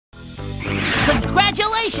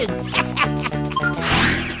Congratulations!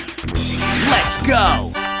 Let's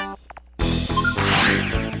go!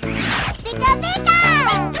 Pika pika!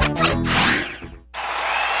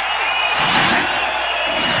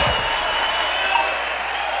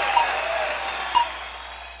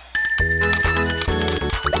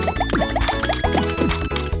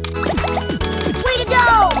 Way to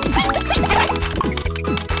go!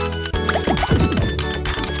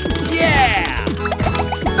 Yeah!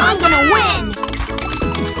 I'm gonna win!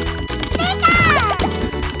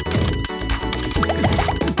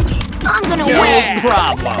 I'm gonna No win!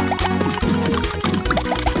 problem!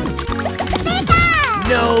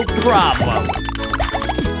 No problem!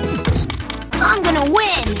 I'm gonna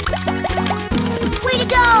win! Way to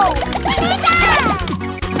go!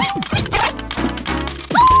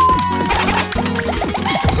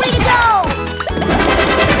 Way to go!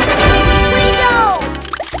 Way to go!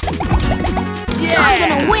 Yeah! I'm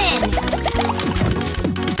gonna win!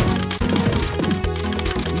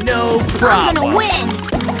 No I'm problem! gonna win!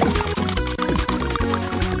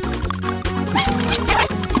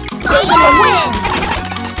 I'm gonna win!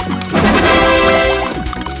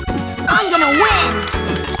 I'm gonna win!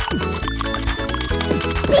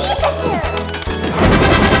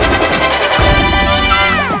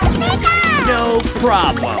 No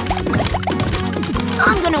problem!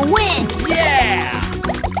 I'm gonna win! Yeah!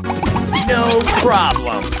 No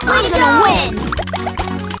problem! I'm gonna win!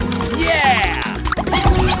 Yeah!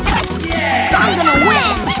 Yeah! I'm gonna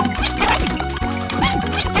win!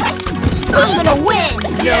 I'm gonna win!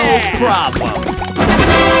 No problem!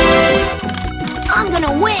 I'm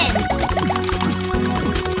gonna win!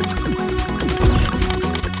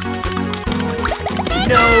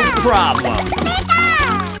 No problem!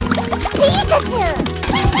 Pikachu!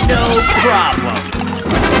 No problem!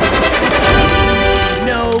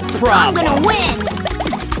 No I'm problem! gonna win!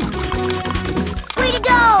 Way to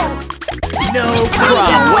go! No I'm gonna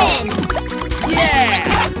problem! win!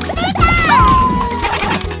 Yeah!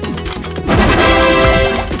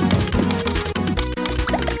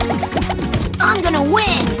 I'm gonna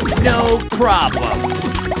win! No problem!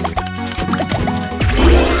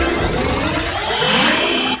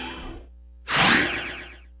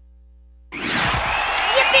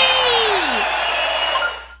 Yippee!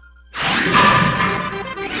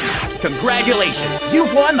 Congratulations!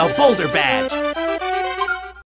 You've won the Boulder Badge!